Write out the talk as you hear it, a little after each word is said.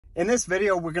In this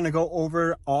video, we're going to go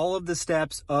over all of the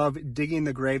steps of digging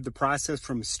the grave, the process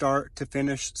from start to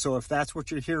finish. So if that's what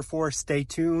you're here for, stay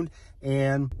tuned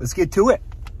and let's get to it.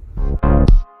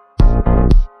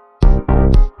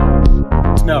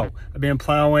 Snow. I've been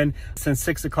plowing since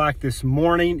 6 o'clock this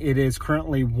morning. It is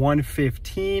currently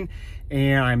 1:15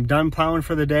 and I'm done plowing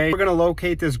for the day. We're going to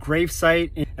locate this grave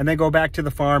site and then go back to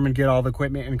the farm and get all the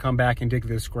equipment and come back and dig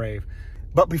this grave.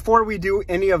 But before we do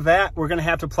any of that, we're going to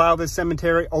have to plow this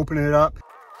cemetery, open it up.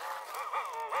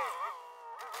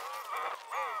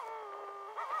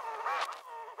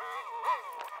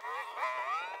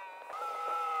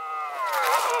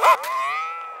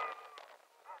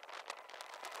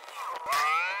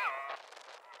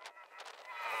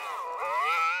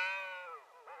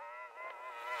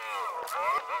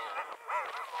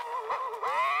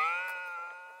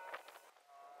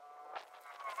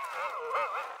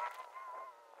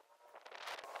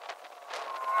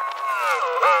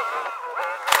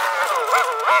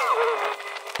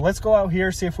 Let's go out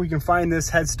here, see if we can find this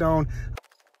headstone.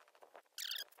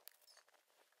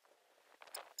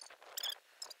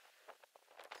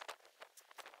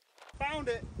 Found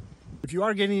it. If you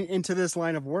are getting into this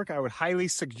line of work, I would highly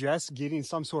suggest getting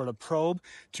some sort of probe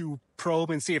to probe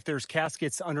and see if there's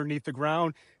caskets underneath the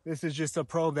ground. This is just a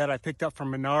probe that I picked up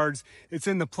from Menards. It's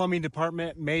in the plumbing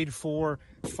department, made for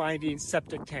finding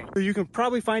septic tanks. So you can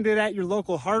probably find it at your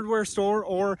local hardware store,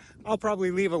 or I'll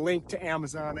probably leave a link to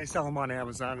Amazon. They sell them on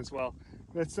Amazon as well.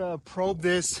 Let's probe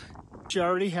this. She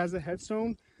already has a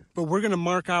headstone, but we're gonna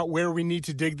mark out where we need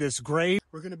to dig this grave.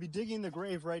 We're gonna be digging the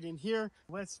grave right in here.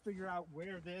 Let's figure out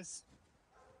where this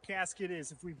casket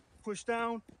is. If we push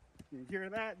down, you hear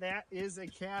that? That is a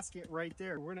casket right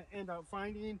there. We're gonna end up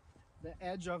finding the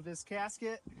edge of this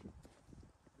casket,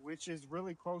 which is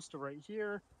really close to right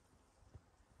here.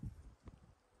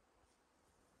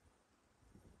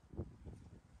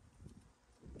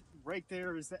 Right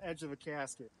there is the edge of the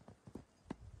casket.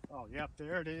 Oh, yep,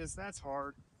 there it is. That's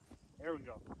hard. There we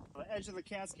go. The edge of the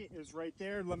casket is right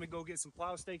there. Let me go get some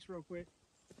plow stakes real quick.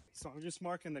 So I'm just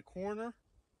marking the corner.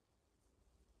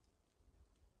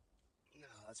 No,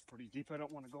 that's pretty deep. I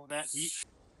don't want to go that deep.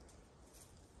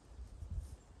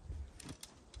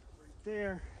 Right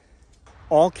there.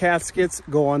 All caskets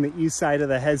go on the east side of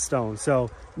the headstone, so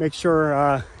make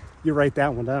sure you write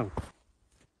that one down.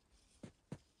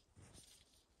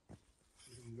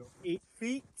 You can go 8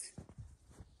 feet.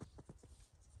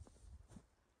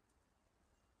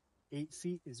 8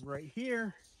 feet is right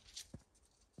here.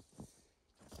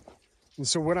 And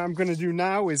so what I'm going to do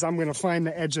now is I'm going to find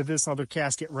the edge of this other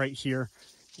casket right here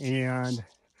and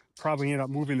probably end up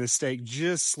moving the stake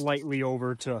just slightly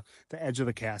over to the edge of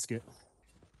the casket.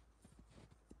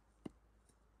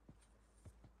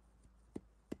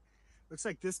 Looks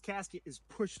like this casket is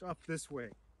pushed up this way.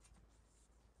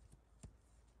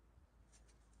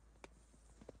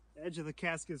 The edge of the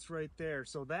casket's right there.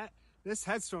 So this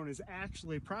headstone is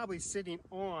actually probably sitting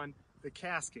on the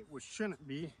casket, which shouldn't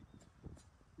be.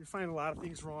 You find a lot of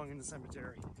things wrong in the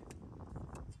cemetery.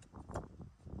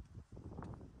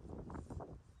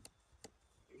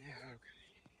 Yeah, okay.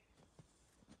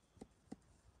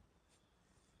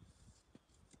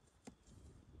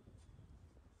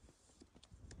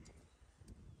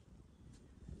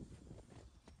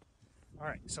 All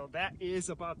right, so that is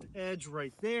about the edge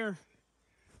right there.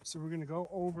 So we're gonna go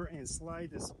over and slide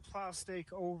this plow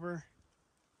stake over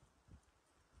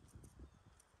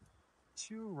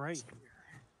to right here.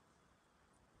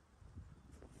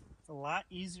 It's a lot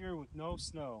easier with no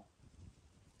snow.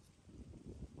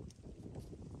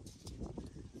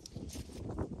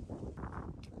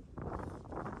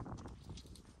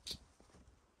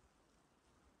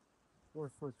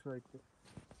 Foot right there.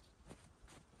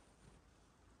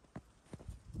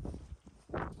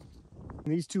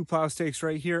 These two plow stakes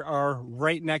right here are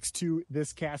right next to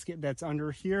this casket that's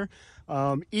under here.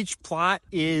 Each plot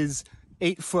is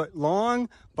 8 foot long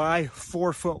by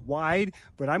 4 foot wide,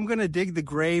 but I'm gonna dig the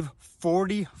grave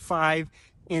 45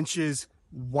 inches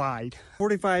wide.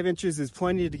 45 inches is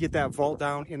plenty to get that vault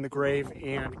down in the grave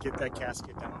and get that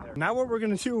casket down there. Now what we're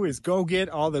gonna do is go get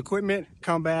all the equipment,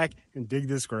 come back and dig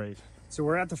this grave. So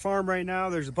we're at the farm right now.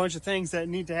 There's a bunch of things that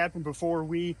need to happen before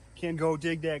we can go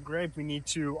dig that grave. We need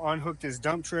to unhook this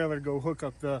dump trailer, go hook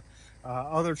up the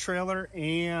other trailer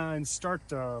and start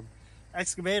the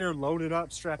excavator, load it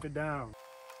up, strap it down.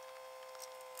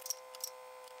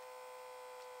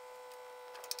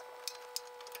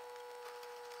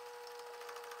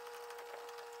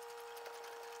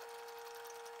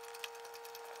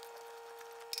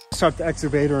 Start the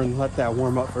excavator and let that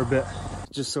warm up for a bit,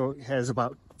 just so it has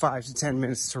about 5 to 10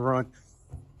 minutes to run.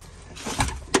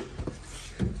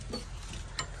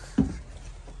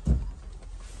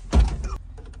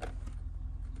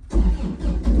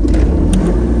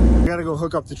 gotta go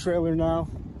hook up the trailer now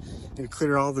and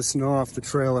clear all the snow off the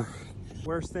trailer.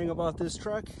 Worst thing about this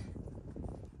truck,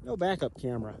 no backup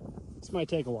camera. This might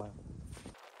take a while.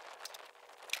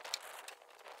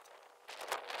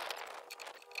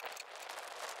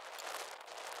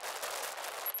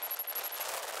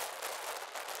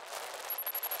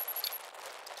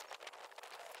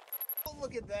 Oh,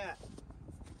 look at that.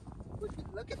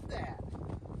 Look at that.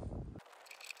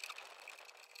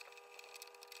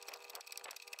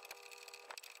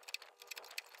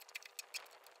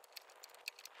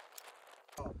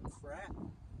 Oh, crap.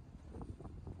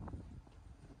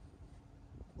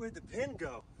 Where'd the pin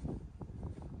go?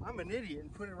 I'm an idiot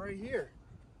and put it right here.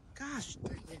 Gosh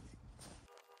dang it.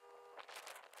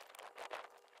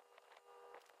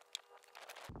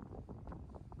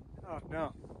 Oh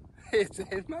no, it's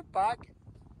in my pocket.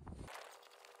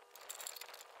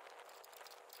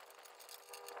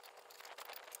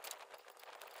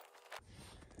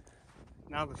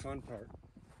 Now the fun part.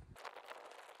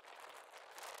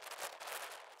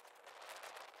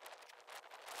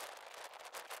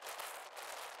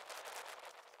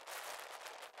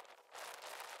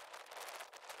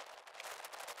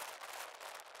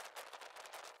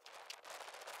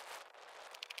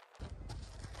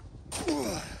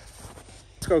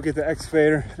 Let's go get the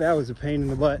excavator. That was a pain in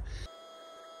the butt.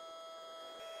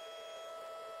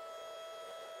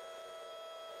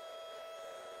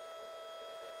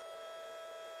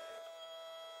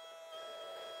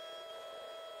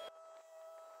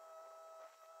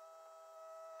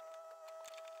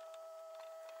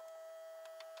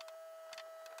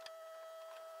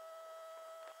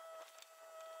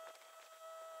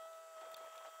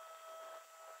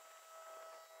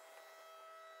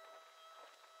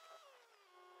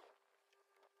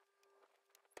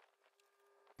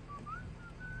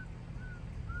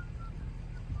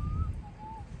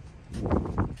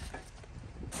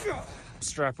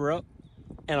 Strap her up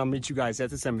and I'll meet you guys at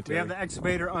the cemetery. We have the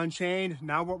excavator unchained.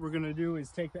 Now what we're gonna do is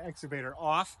take the excavator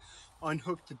off,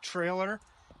 unhook the trailer,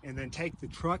 and then take the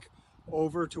truck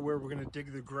over to where we're gonna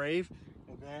dig the grave.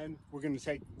 And then we're gonna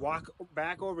walk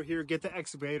back over here, get the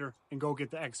excavator, and go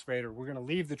get the excavator. We're gonna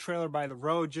leave the trailer by the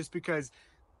road just because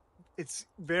it's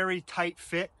very tight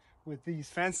fit with these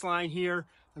fence line here.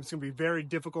 It's gonna be very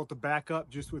difficult to back up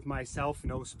just with myself,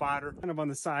 no spotter. Kind of on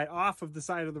the side, off of the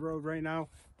side of the road right now.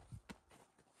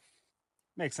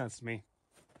 Makes sense to me.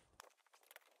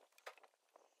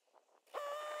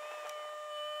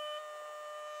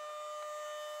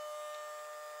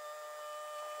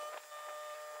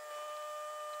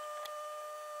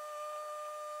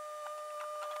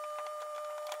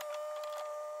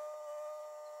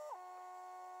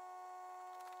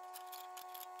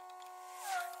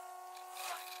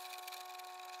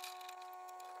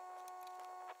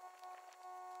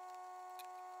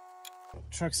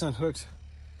 Truck's unhooked.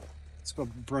 Let's go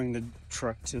bring the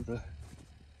truck to the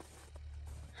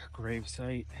grave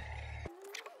site.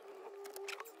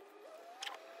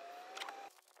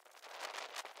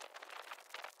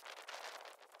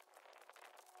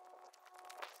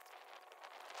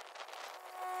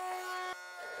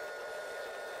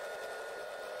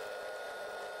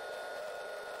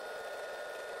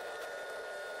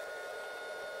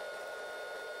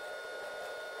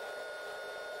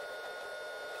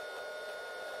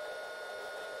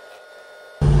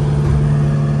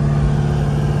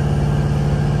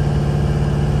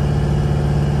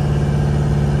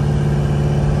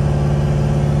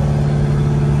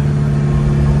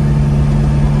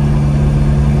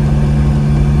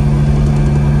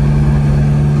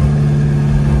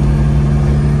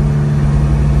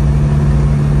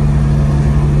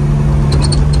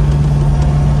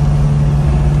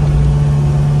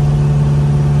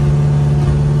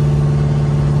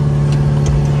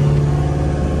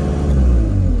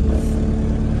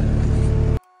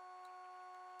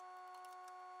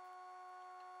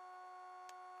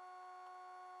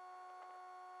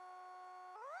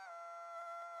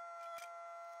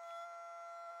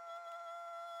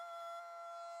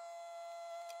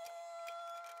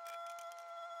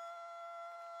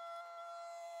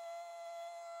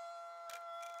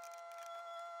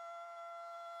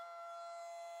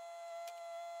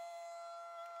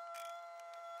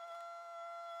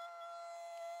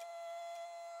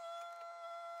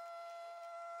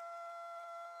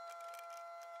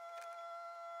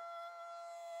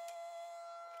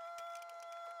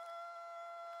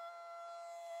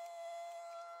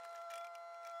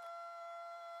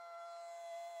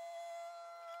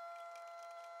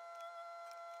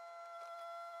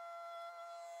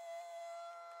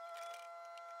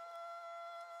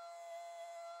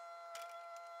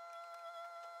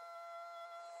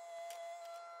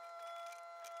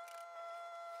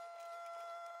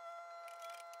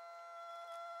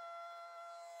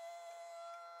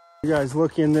 You guys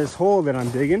look in this hole that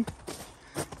I'm digging.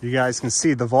 You guys can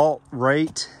see the vault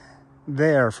right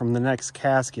there from the next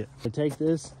casket. I take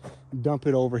this, dump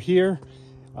it over here.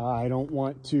 I don't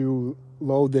want to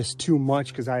load this too much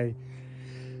because I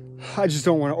just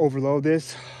don't want to overload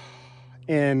this.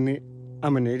 And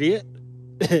I'm an idiot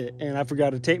and I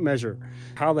forgot a tape measure.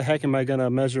 How the heck am I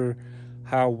gonna measure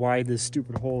how wide this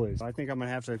stupid hole is? I think I'm gonna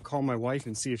have to call my wife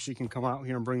and see if she can come out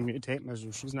here and bring me a tape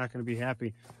measure. She's not gonna be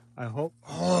happy. I hope.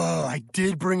 Oh, I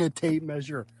did bring a tape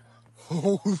measure.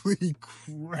 Holy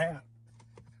crap.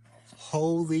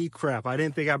 Holy crap. I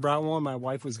didn't think I brought one. My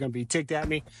wife was gonna be ticked at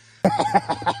me.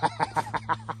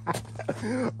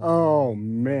 Oh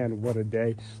man, what a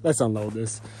day. Let's unload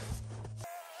this.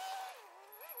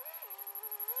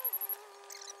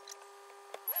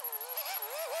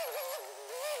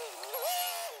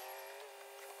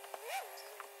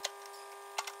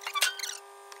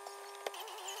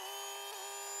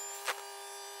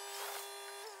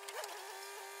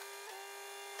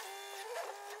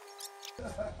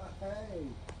 Hey.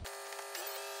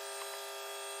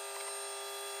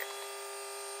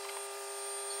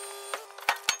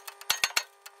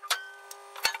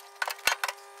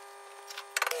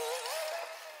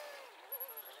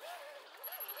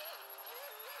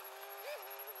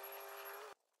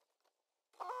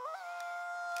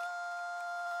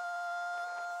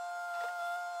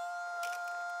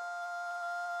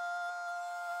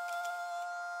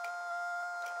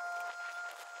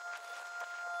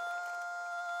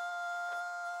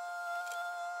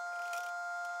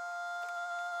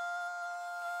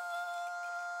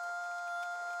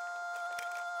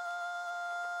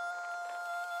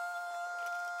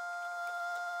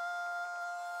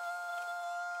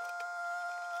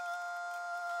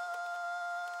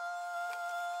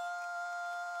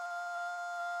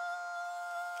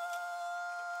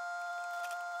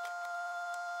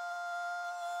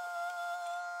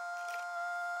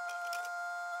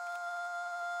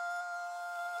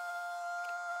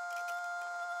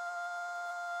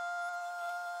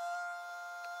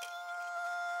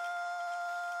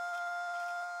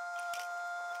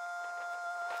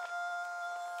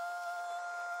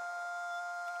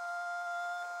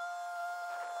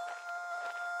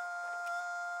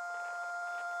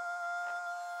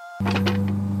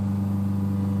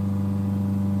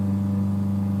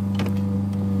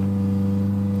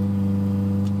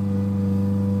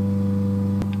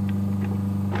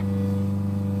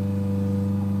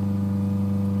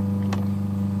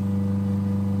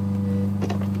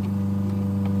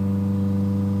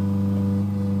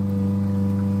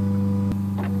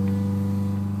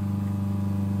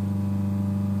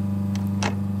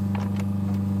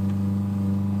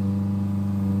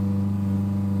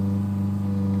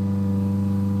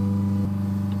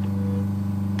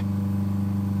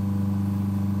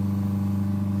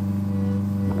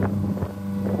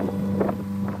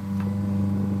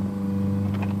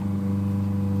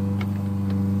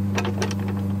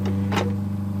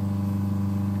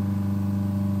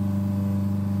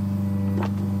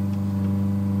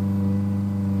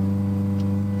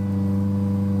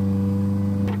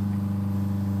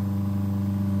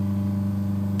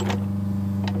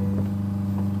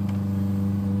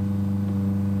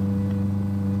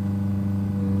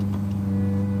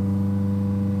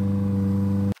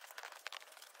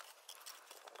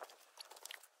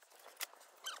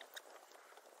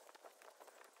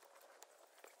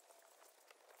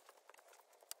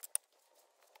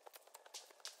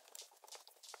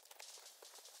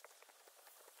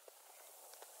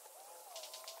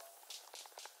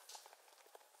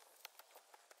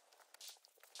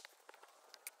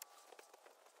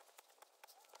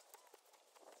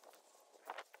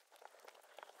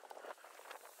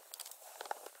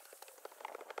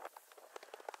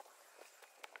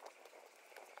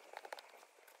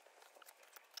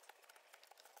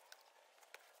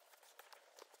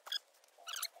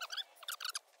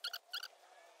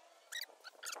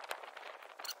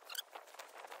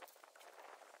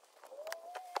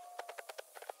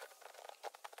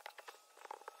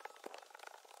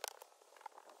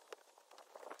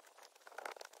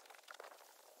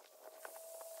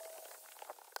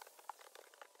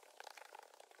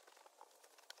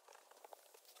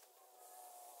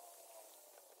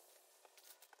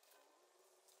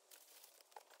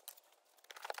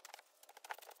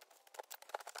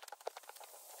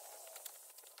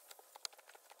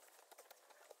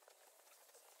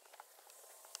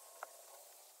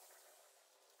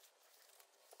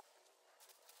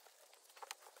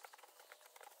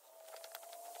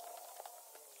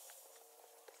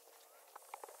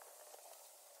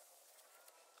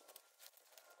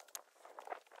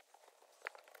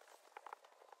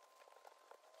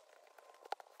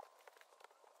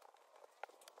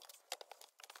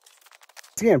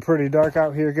 It's getting pretty dark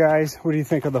out here, guys. What do you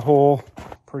think of the hole?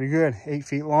 Pretty good. 8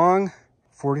 feet long,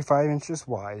 45 inches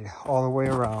wide, all the way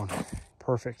around.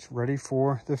 Perfect. Ready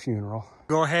for the funeral.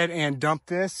 Go ahead and dump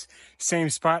this.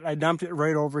 Same spot I dumped it,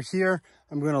 right over here.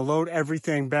 I'm going to load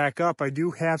everything back up. I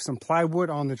do have some plywood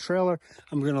on the trailer.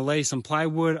 I'm going to lay some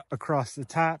plywood across the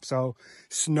top so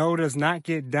snow does not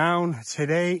get down.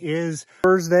 Today is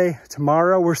Thursday.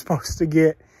 Tomorrow we're supposed to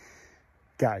get,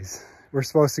 guys, we're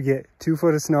supposed to get 2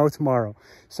 foot of snow tomorrow.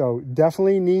 So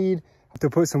definitely need to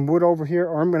put some wood over here,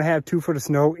 or I'm going to have 2 foot of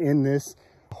snow in this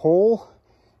hole.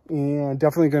 And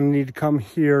definitely going to need to come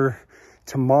here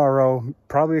tomorrow,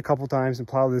 probably a couple times, and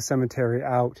plow this cemetery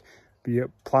out. Be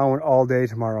plowing all day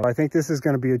tomorrow. I think this is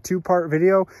going to be a 2-part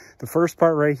video. The first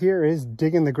part right here is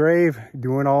digging the grave,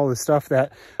 doing all the stuff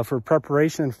that for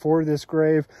preparation for this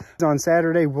grave. On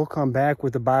Saturday, we'll come back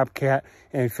with the bobcat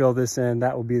and fill this in.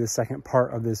 That will be the second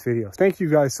part of this video. Thank you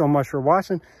guys so much for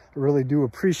watching. I really do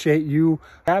appreciate you.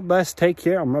 God bless. Take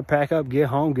care. I'm going to pack up, get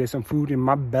home, get some food in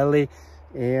my belly,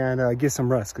 and get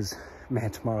some rest because,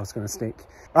 man, tomorrow's going to stink.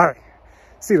 All right.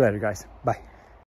 See you later, guys. Bye.